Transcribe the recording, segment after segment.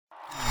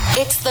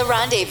It's The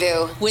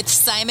Rendezvous with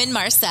Simon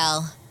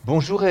Marcel.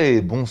 Bonjour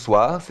et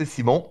bonsoir, c'est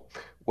Simon.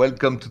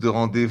 Welcome to The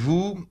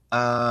Rendezvous.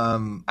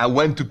 I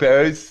went to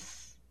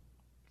Paris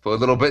for a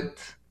little bit.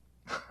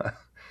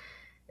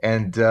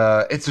 And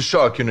it's a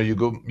shock, you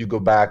go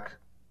back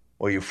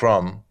where you're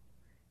from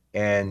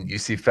and you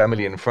see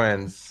family and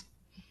friends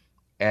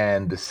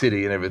and the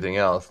city and everything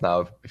else.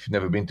 Now, if you've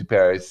never been to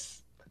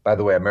Paris, by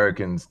the way,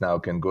 Americans now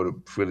can go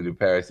freely to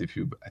Paris if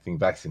you, I think,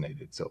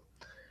 vaccinated. So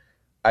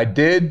I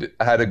did.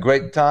 I had a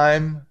great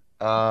time.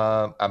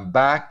 I'm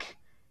back.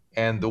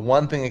 And the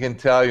one thing I can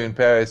tell you in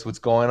Paris, what's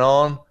going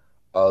on,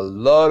 a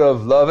lot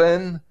of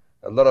loving,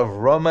 a lot of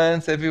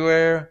romance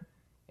everywhere.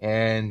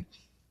 And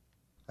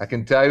I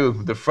can tell you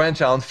the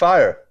French are on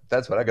fire.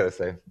 That's what I got to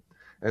say.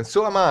 And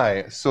so am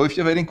I. So if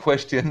you have any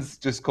questions,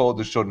 just call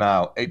the show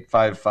now,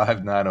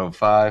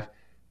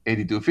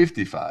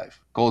 855-905-8255.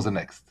 Calls are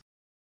next.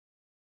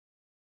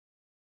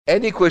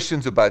 Any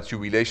questions about your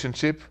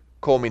relationship,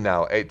 call me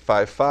now,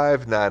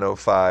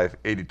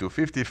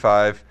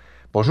 855-905-8255.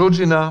 Bonjour,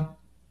 Gina.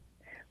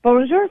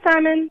 Bonjour,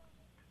 Simon.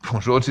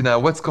 Bonjour, Gina.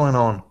 What's going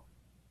on?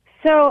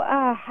 So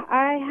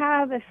I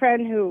have a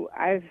friend who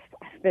I've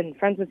been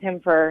friends with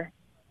him for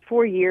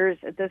 4 years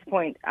at this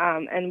point,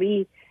 and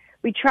we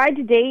tried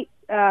to date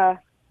a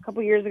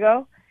couple years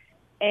ago,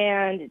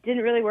 and it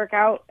didn't really work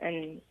out.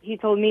 And he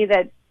told me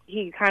that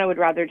he kind of would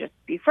rather just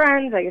be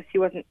friends. I guess he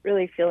wasn't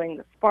really feeling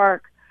the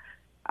spark,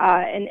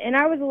 and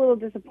I was a little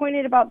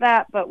disappointed about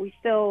that. But we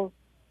still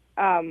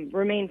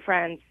remain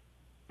friends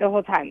the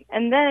whole time.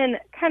 And then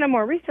kind of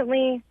more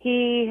recently,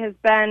 he has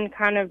been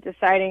kind of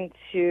deciding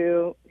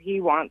he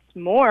wants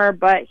more,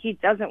 but he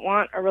doesn't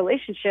want a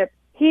relationship.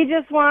 He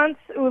just wants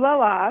ooh la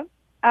la.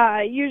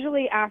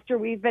 Usually after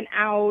we've been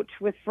out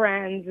with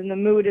friends and the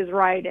mood is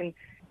right and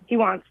he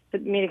wants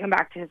me to come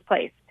back to his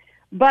place.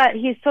 But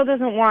he still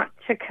doesn't want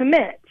to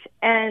commit.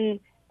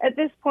 And at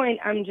this point,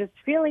 I'm just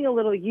feeling a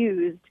little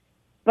used,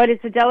 but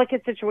it's a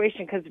delicate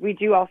situation because we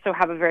do also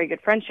have a very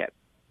good friendship.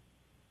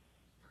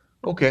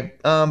 Okay,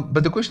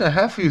 but the question I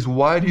have for you is,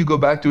 why do you go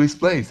back to his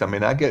place? I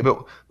mean, I get,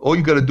 but all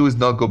you got to do is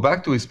not go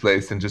back to his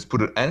place and just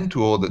put an end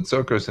to all that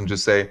circus and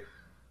just say,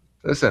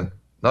 listen,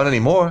 not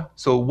anymore.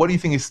 So what do you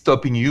think is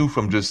stopping you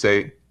from just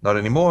say, not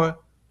anymore?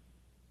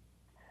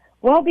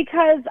 Well,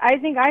 because I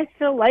think I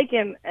still like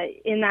him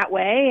in that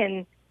way,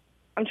 and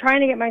I'm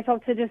trying to get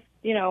myself to just,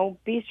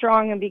 be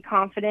strong and be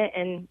confident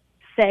and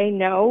say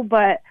no,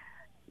 but,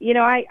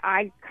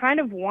 I kind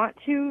of want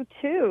to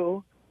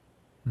too.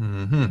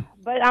 Mm-hmm.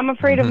 But I'm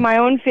afraid of my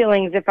own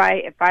feelings if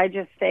I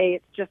just say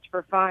it's just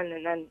for fun,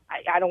 and then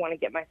I don't want to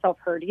get myself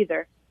hurt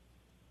either.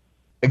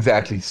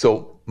 Exactly.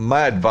 So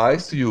my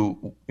advice to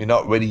you, you're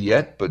not ready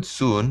yet, but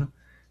soon,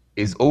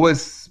 is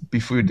always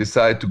before you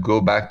decide to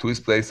go back to his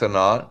place or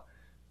not,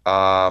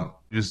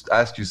 just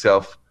ask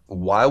yourself,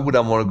 why would I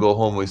want to go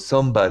home with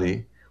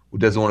somebody who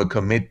doesn't want to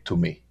commit to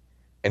me?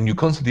 And you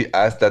constantly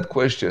ask that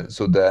question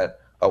so that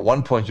at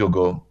one point you'll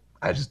go,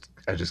 I just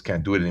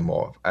can't do it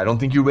anymore. I don't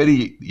think you're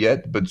ready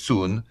yet, but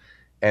soon.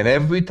 And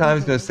every time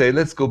he's going to say,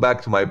 let's go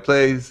back to my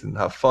place and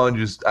have fun,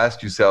 just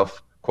ask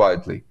yourself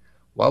quietly,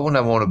 why wouldn't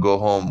I want to go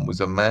home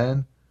with a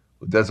man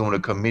who doesn't want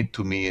to commit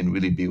to me and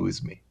really be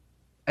with me?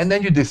 And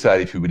then you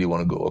decide if you really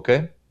want to go,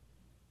 okay?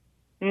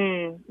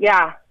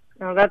 Yeah.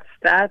 No, that's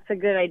a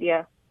good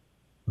idea.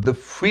 The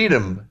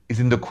freedom is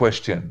in the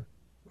question,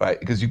 right?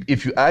 Because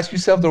if you ask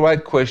yourself the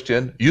right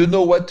question, you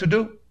know what to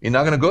do. You're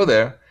not going to go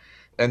there.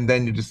 And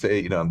then you just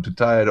say, I'm too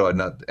tired or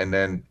not. And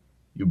then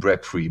you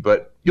break free.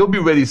 But you'll be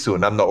ready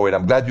soon. I'm not worried.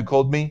 I'm glad you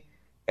called me.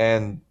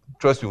 And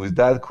trust me, with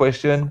that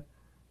question,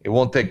 it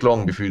won't take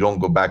long before you don't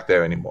go back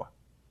there anymore.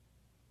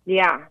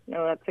 Yeah,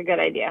 no, that's a good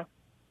idea.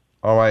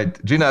 All right.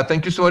 Gina,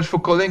 thank you so much for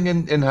calling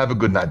and have a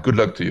good night. Good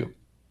luck to you.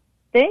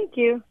 Thank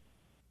you.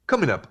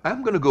 Coming up,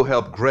 I'm going to go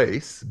help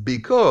Grace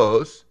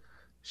because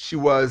she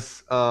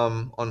was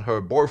on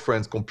her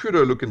boyfriend's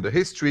computer looking at the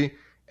history,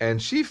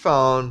 and she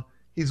found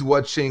he's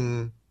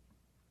watching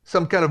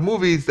some kind of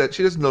movies that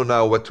she doesn't know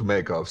now what to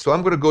make of. So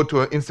I'm going to go to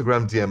her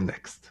Instagram DM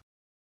next.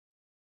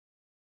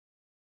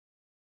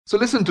 So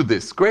listen to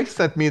this. Grace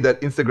sent me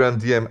that Instagram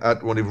DM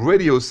at Rendezvous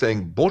Radio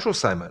saying, Bonjour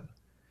Simon.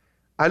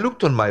 I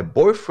looked on my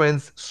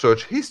boyfriend's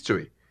search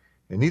history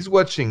and he's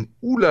watching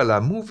ooh la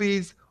la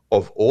movies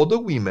of older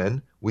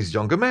women with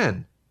younger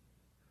men.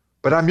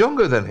 But I'm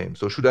younger than him,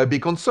 so should I be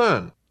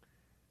concerned?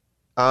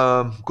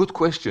 Good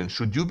question.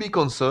 Should you be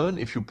concerned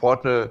if your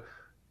partner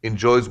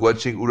enjoys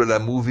watching ooh la la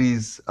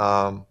movies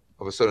of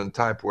a certain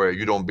type where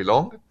you don't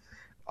belong?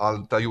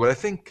 I'll tell you what I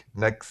think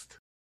next.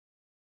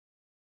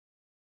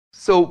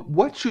 So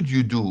what should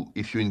you do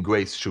if you're in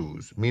Grace's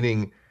shoes?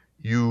 Meaning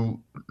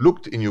you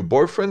looked in your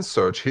boyfriend's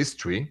search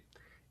history,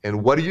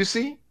 and what do you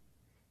see?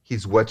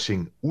 He's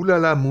watching ooh la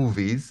la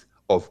movies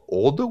of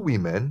older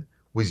women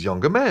with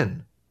younger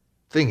men.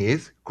 Thing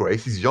is,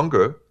 Grace is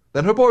younger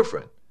than her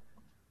boyfriend.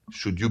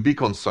 Should you be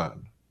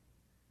concerned?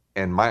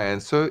 And my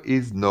answer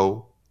is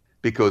no,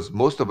 because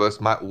most of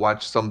us might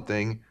watch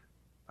something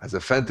as a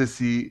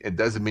fantasy. It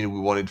doesn't mean we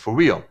want it for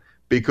real,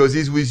 because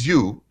he's with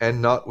you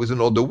and not with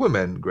an older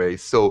woman,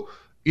 Grace. So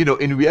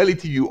in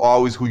reality, you are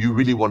always who you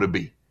really want to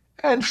be.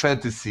 And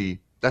fantasy,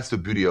 that's the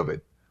beauty of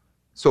it.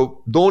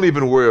 So don't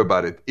even worry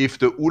about it. If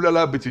the ooh la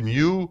la between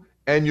you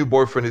and your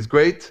boyfriend is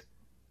great,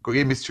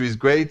 chemistry is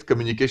great,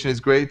 communication is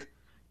great,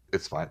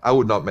 it's fine. I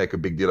would not make a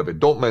big deal of it.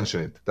 Don't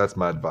mention it. That's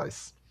my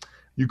advice.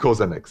 You call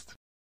the next.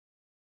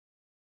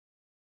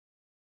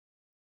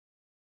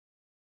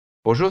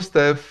 Bonjour,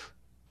 Steph.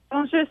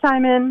 Bonjour,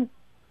 Simon.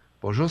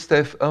 Bonjour,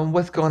 Steph.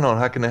 What's going on?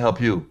 How can I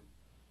help you?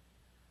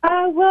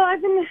 Well,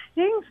 I've been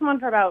dating someone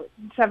for about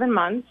 7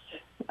 months,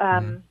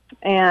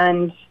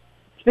 and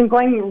it's been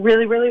going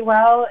really, really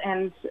well.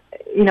 And,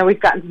 we've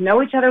gotten to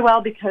know each other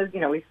well because,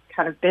 we've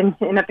kind of been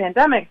in a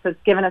pandemic, so it's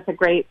given us a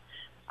great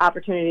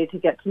opportunity to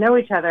get to know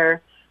each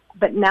other.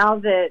 But now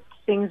that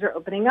things are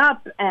opening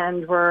up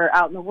and we're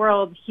out in the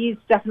world,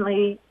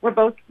 we're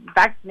both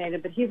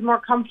vaccinated, but he's more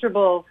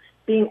comfortable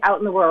being out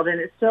in the world. And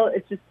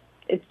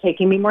it's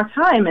taking me more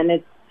time,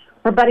 and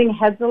we're butting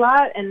heads a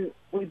lot, and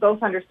we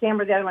both understand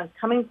where the other one's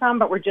coming from,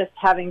 but we're just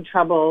having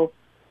trouble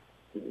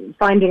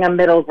finding a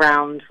middle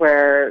ground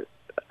where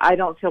I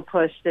don't feel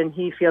pushed and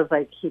he feels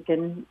like he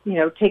can,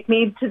 take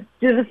me to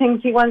do the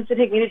things he wants to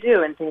take me to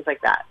do and things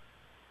like that.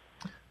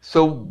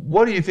 So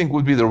what do you think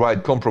would be the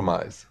right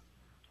compromise?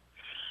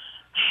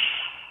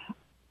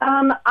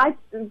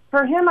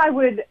 For him, I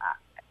would,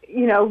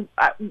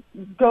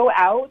 go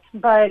out,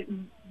 but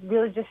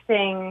really just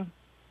staying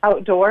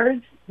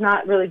outdoors,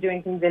 not really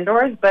doing things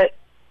indoors. But,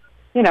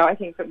 I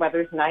think the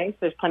weather's nice.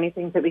 There's plenty of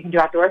things that we can do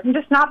outdoors, and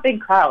just not big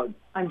crowds.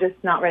 I'm just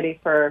not ready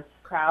for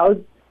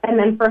crowds. And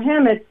then for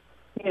him, it's,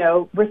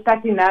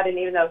 respecting that. And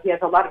even though he has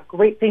a lot of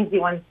great things he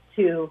wants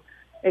to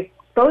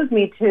expose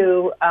me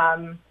to,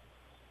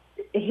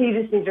 he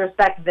just needs to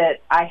respect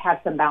that I have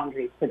some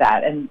boundaries to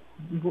that. And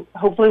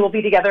hopefully we'll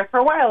be together for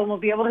a while and we'll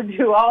be able to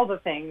do all the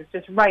things.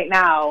 Just right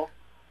now,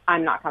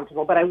 I'm not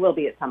comfortable, but I will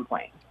be at some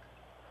point.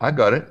 I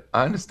got it.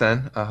 I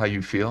understand how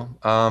you feel.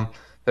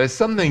 There's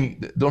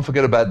something, don't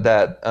forget about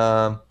that,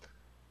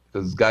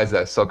 because guys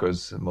are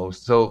suckers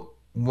most. So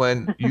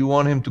when you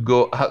want him to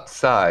go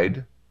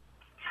outside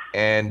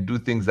and do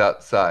things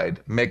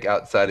outside, make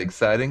outside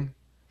exciting,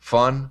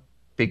 fun,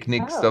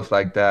 picnic, stuff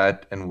like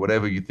that, and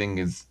whatever you think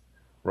is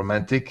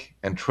romantic.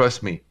 And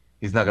trust me,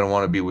 he's not going to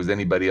want to be with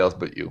anybody else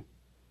but you.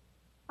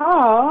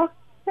 Oh,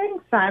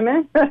 thanks,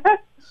 Simon. That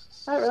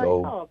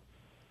really helps.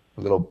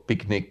 A little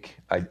picnic,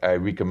 I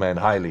recommend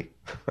highly.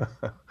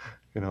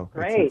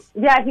 Great.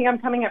 Yeah, I think I'm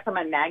coming at from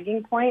a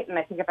nagging point, and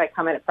I think if I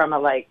come at it from a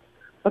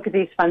look at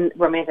these fun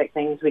romantic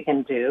things we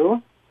can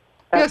do,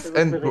 that's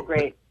really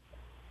great.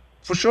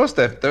 For sure,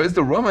 Steph. There is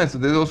the romance.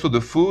 There's also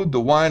the food,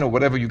 the wine, or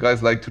whatever you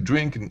guys like to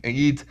drink and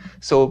eat.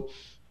 So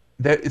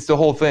it's the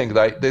whole thing.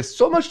 Like there's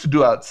so much to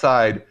do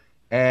outside,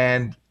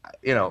 and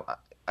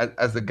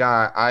as a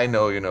guy, I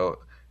know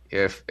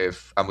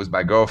if I'm with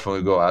my girlfriend,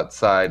 we go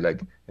outside,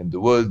 like in the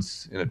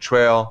woods, in a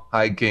trail,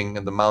 hiking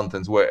in the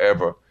mountains,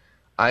 wherever.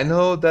 I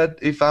know that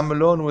if I'm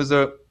alone with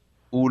her,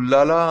 ooh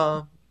la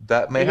la,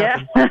 that may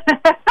happen.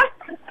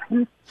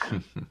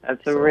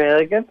 That's a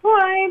really good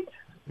point.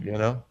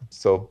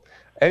 So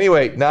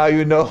anyway, now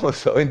you know.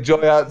 So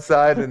enjoy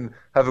outside and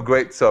have a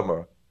great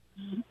summer.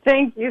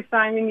 Thank you,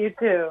 Simon. You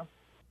too.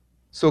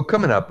 So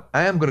coming up,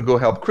 I am going to go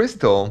help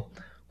Crystal,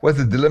 who has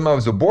the dilemma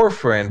with her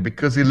boyfriend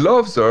because he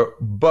loves her,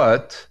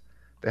 but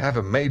they have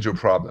a major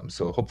problem.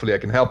 So hopefully I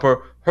can help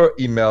her. Her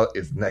email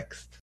is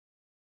next.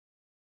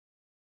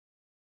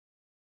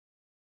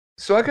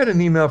 So I got an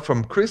email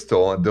from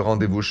Crystal at the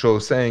Rendezvous Show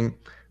saying,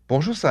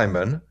 Bonjour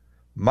Simon,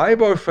 my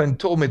boyfriend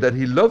told me that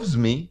he loves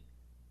me,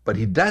 but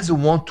he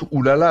doesn't want to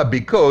ooh la la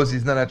because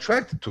he's not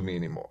attracted to me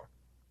anymore.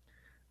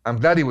 I'm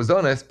glad he was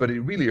honest, but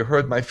it really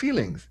hurt my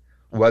feelings.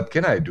 What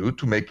can I do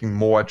to make him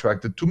more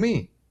attracted to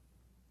me?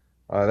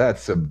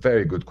 That's a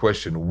very good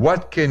question.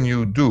 What can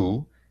you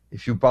do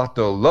if your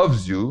partner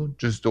loves you,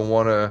 just don't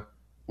want to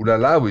ooh la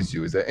la with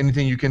you? Is there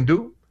anything you can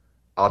do?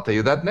 I'll tell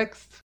you that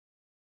next.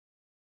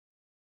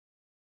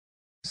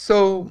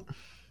 So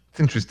it's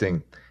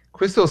interesting.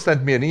 Crystal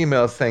sent me an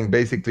email saying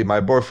basically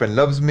my boyfriend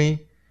loves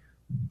me,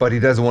 but he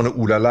doesn't want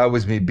to ooh la la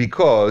with me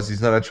because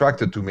he's not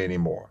attracted to me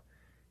anymore.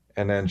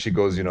 And then she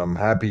goes, I'm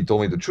happy he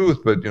told me the truth,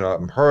 but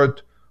I'm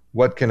hurt.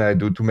 What can I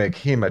do to make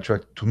him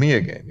attracted to me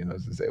again?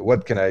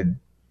 What can I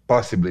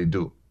possibly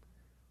do?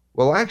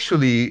 Well,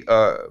 actually,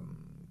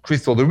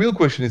 Crystal, the real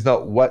question is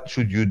not what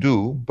should you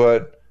do,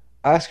 but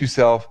ask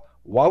yourself,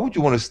 why would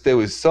you want to stay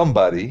with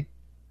somebody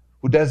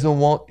who doesn't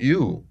want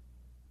you?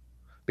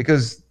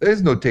 Because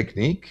there's no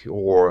technique,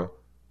 or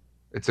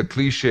it's a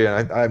cliche,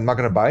 and I'm not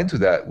going to buy into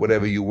that.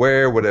 Whatever you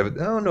wear, whatever.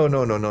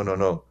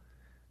 No.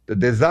 The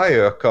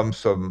desire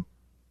comes from,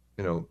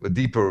 a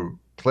deeper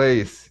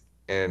place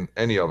in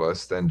any of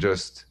us than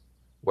just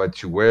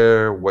what you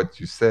wear, what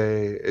you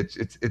say.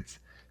 It's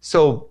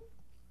so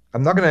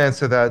I'm not going to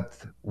answer that.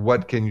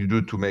 What can you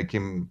do to make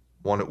him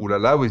want to ooh la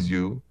la with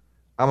you?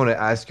 I'm going to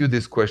ask you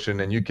this question,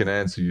 and you can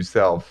answer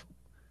yourself.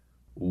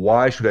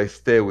 Why should I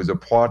stay with a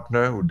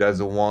partner who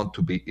doesn't want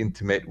to be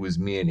intimate with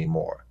me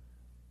anymore?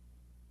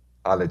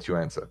 I'll let you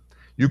answer.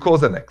 You call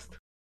the next.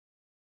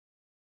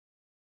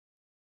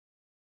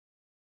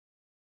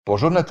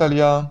 Bonjour,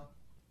 Natalia.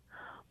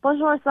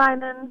 Bonjour,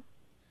 Simon.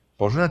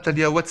 Bonjour,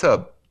 Natalia. What's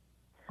up?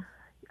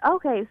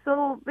 Okay,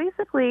 so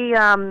basically,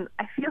 I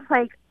feel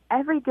like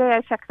every day I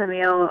check the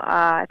mail,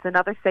 it's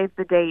another save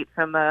the date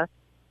from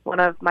one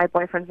of my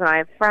boyfriends and I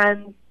have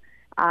friends.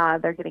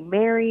 They're getting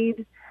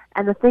married.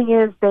 And the thing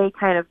is, they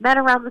kind of met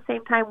around the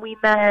same time we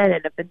met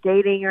and have been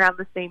dating around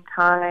the same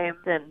time.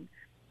 And,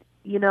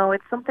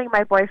 it's something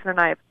my boyfriend and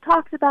I have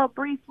talked about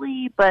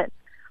briefly, but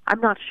I'm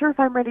not sure if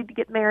I'm ready to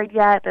get married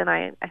yet. And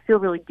I feel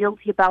really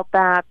guilty about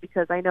that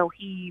because I know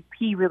he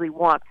really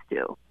wants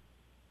to.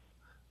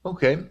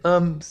 Okay.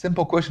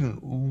 Simple question.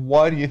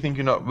 Why do you think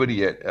you're not ready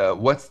yet?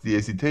 What's the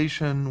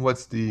hesitation?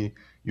 What's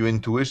your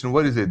intuition?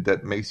 What is it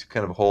that makes you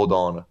kind of hold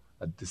on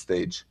at this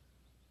stage?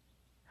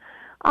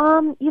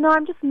 I'm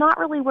just not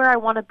really where I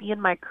want to be in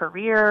my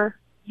career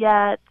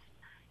yet.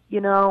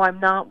 I'm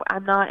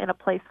not in a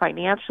place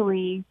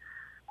financially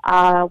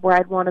where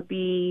I'd want to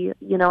be.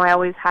 I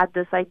always had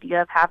this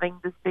idea of having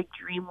this big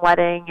dream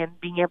wedding and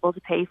being able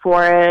to pay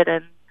for it,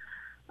 and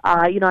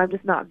I'm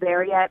just not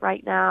there yet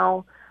right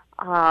now.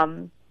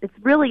 It's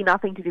really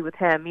nothing to do with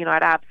him.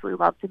 I'd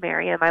absolutely love to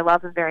marry him. I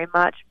love him very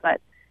much, but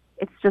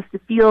it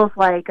feels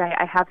like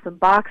I have some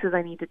boxes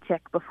I need to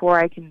tick before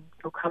I can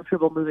feel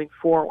comfortable moving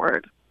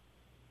forward.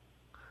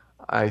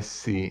 I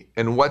see.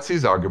 And what's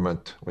his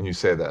argument when you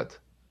say that?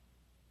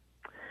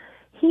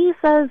 He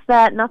says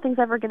that nothing's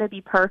ever going to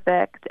be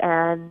perfect,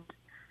 and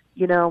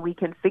we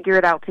can figure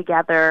it out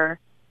together.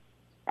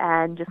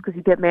 And just because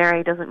you get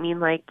married doesn't mean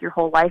like your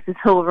whole life is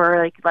over.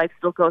 Like life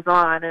still goes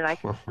on, and I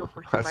can still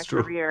pursue my That's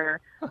true.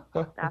 career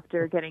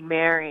after getting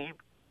married.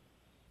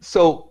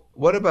 So,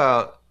 what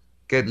about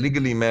get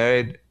legally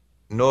married?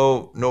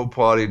 No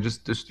party,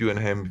 just you and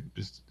him,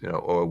 just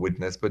or a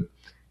witness.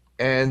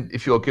 And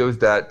if you're okay with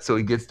that, so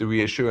he gets the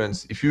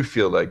reassurance if you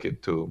feel like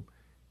it too.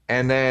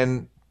 And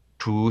then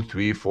 2,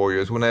 3, 4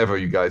 years, whenever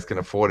you guys can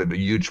afford it, a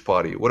huge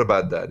party. What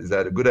about that? Is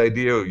that a good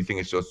idea, or you think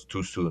it's just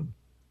too soon?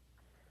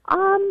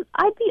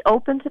 I'd be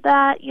open to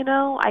that.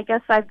 I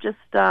guess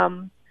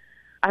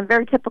I'm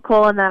very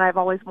typical in that I've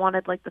always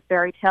wanted like the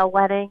fairy tale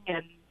wedding,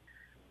 and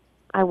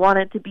I want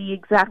it to be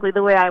exactly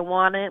the way I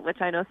want it,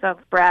 which I know sounds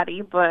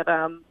bratty, but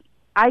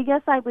I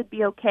guess I would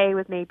be okay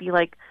with maybe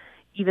like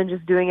even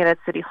just doing it at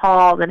City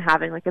Hall, then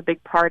having like a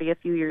big party a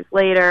few years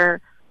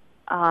later.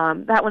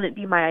 That wouldn't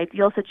be my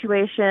ideal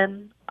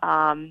situation.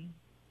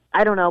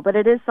 I don't know, but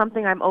it is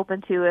something I'm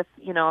open to if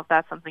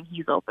that's something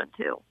he's open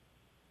to.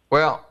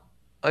 Well,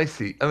 I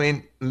see. I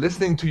mean,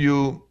 listening to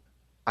you,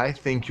 I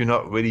think you're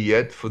not ready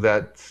yet for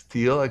that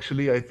still.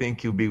 Actually, I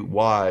think you'll be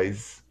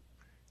wise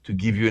to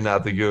give you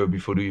another year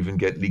before you even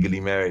get legally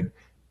married.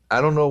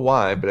 I don't know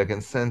why, but I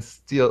can sense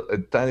still a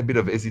tiny bit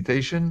of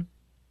hesitation.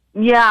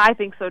 Yeah, I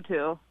think so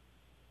too.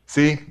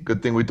 See,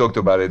 good thing we talked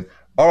about it.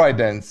 All right,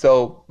 then.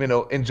 So,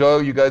 enjoy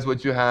you guys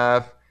what you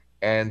have.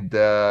 And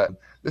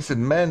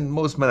listen,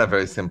 most men are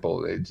very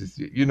simple. They just,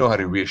 you know how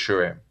to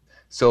reassure him.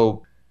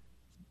 So,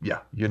 yeah,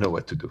 you know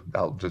what to do.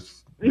 I'll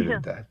just leave it Yeah.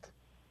 at that.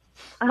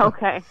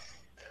 Okay.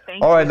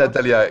 Thank All right, you.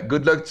 Natalia,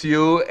 good luck to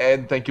you.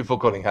 And thank you for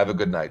calling. Have a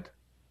good night.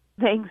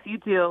 Thanks, you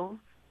too.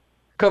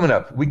 Coming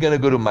up, we're going to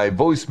go to my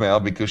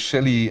voicemail because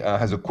Shelly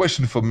has a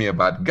question for me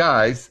about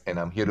guys, and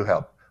I'm here to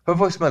help. Her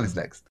voicemail is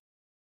next.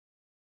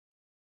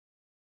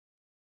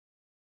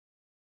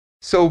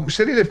 So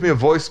Shelly left me a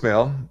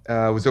voicemail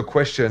with a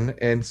question,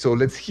 and so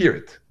let's hear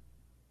it.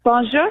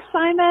 Bonjour,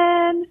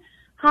 Simon.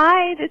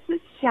 Hi, this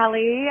is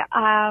Shelly.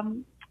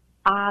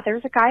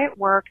 There's a guy at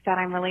work that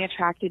I'm really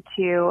attracted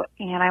to,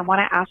 and I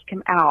want to ask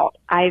him out.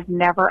 I've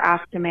never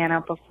asked a man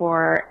out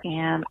before,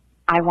 and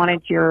I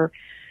wanted your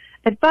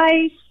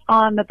advice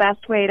on the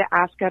best way to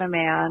ask out a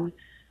man.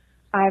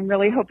 I'm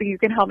really hoping you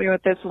can help me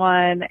with this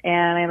one,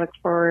 and I look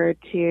forward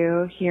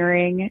to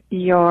hearing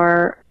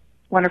your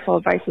wonderful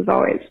advice as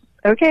always.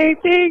 Okay,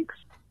 thanks.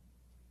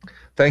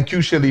 Thank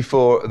you, Shelly,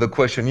 for the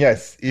question.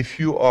 Yes, if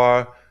you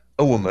are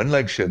a woman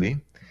like Shelly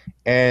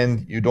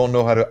and you don't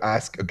know how to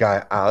ask a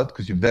guy out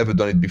because you've never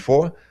done it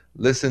before,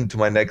 listen to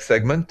my next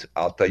segment.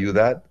 I'll tell you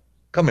that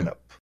coming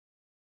up.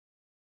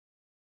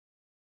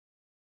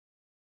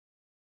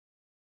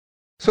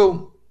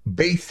 So,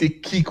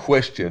 basic key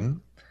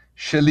question.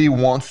 Shelly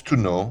wants to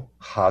know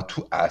how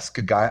to ask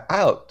a guy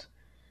out.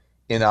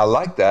 And I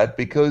like that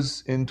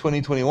because in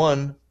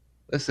 2021,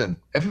 listen,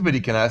 everybody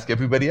can ask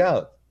everybody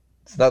out.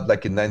 It's not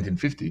like in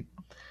 1950.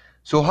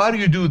 So how do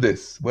you do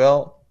this?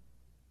 Well,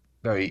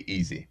 very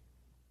easy.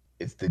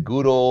 It's the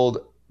good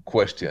old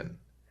question.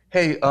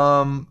 Hey, you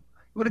want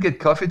to get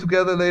coffee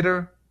together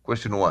later?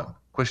 Question one.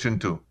 Question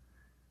two.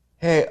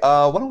 Hey,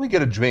 why don't we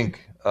get a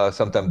drink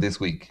sometime this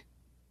week?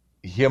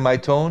 You hear my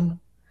tone?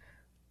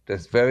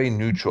 That's very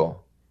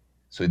neutral.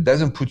 So it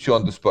doesn't put you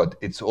on the spot.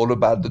 It's all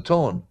about the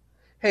tone.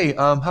 Hey,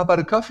 how about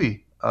a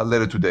coffee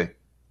later today?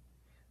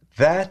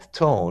 That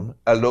tone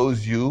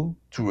allows you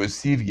to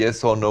receive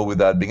yes or no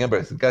without being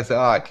embarrassed. The guy says,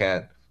 I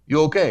can't.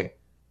 You okay?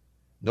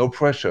 No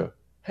pressure.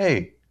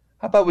 Hey,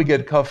 how about we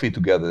get coffee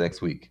together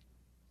next week?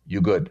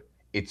 You good.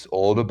 It's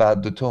all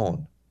about the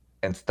tone.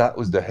 And start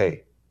with the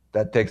hey.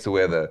 That takes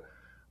away the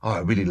oh, I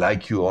really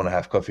like you, I want to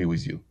have coffee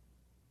with you.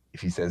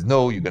 If he says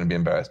no, you're going to be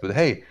embarrassed. But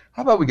hey,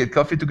 how about we get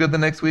coffee together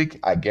next week?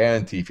 I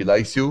guarantee if he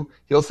likes you,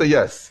 he'll say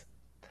yes.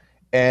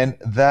 And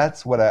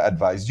that's what I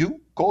advise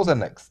you. Calls are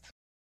next.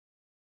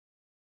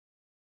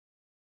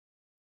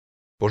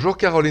 Bonjour,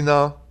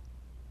 Carolina.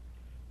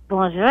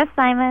 Bonjour,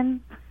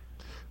 Simon.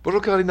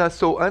 Bonjour, Carolina.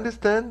 So I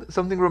understand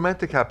something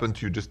romantic happened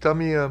to you. Just tell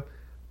me,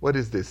 what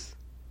is this?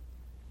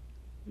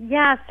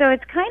 Yeah, so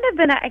it's kind of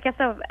been,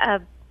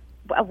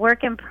 a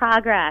work in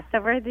progress.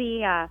 Over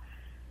the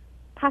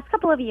past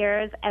couple of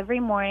years, every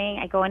morning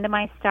I go into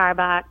my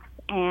Starbucks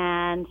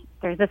and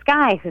there's this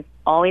guy who's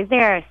always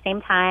there,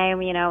 same time,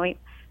 we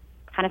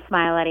kind of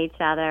smile at each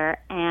other.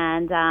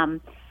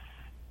 And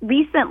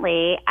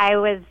recently I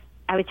was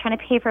trying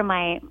to pay for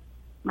my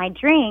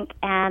drink,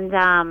 and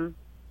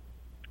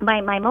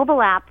my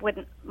mobile app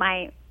wouldn't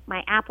my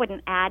app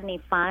wouldn't add any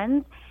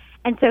funds,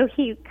 and so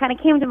he kind of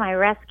came to my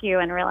rescue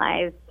and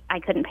realized I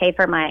couldn't pay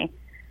for my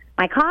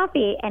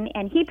coffee,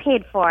 and he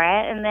paid for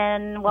it. And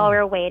then while we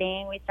were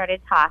waiting, we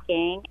started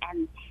talking,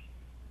 and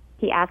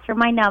he asked for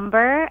my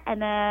number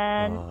and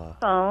then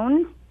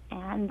phoned.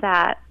 And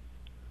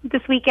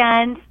this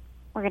weekend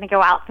we're going to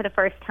go out for the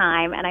first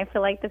time, and I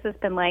feel like this has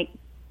been like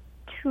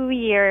 2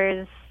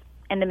 years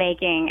in the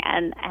making,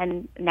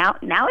 and now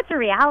it's a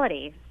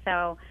reality.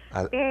 So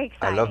very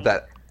exciting. I love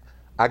that.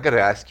 I got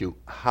to ask you,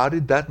 how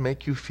did that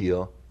make you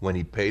feel when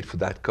he paid for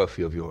that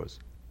coffee of yours?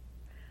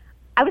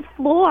 I was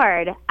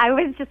floored. I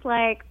was just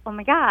like, oh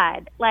my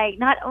God. Like,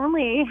 not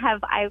only have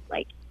I,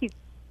 he's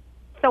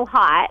so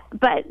hot,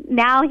 but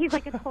now he's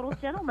like a total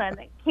gentleman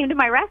that came to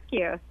my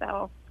rescue.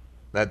 So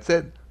that's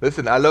it.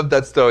 Listen, I love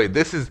that story.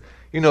 This is,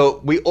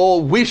 we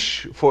all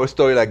wish for a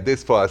story like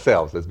this for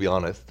ourselves, let's be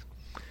honest.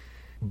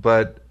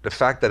 But the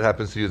fact that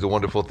happens to you is a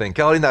wonderful thing.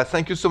 Carolina,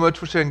 thank you so much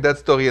for sharing that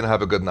story, and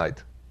have a good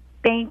night.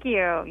 Thank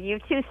you. You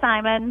too,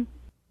 Simon.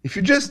 If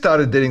you just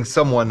started dating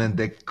someone and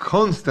they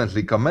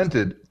constantly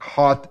commented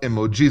heart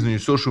emojis on your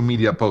social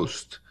media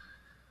post,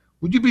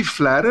 would you be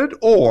flattered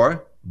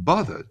or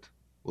bothered?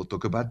 We'll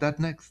talk about that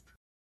next.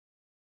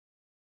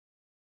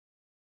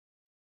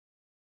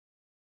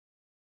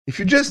 If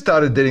you just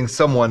started dating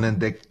someone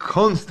and they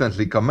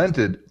constantly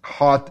commented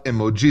heart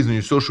emojis on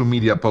your social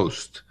media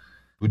post,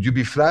 would you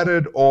be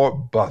flattered or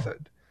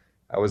bothered?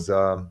 I was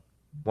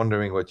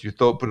wondering what you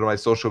thought. Put it on my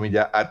social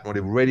media at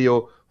Motive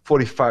Radio.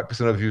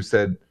 45% of you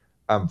said,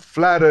 I'm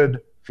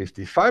flattered.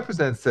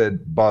 55%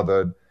 said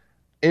bothered.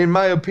 In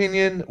my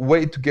opinion,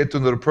 wait to get to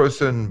another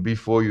person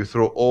before you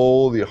throw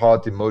all the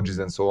heart emojis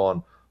and so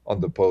on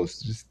the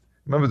post. Just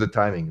remember the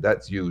timing.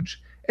 That's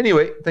huge.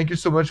 Anyway, thank you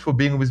so much for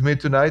being with me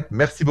tonight.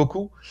 Merci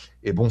beaucoup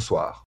et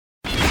bonsoir.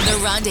 The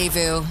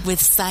Rendezvous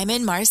with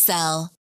Simon Marcel.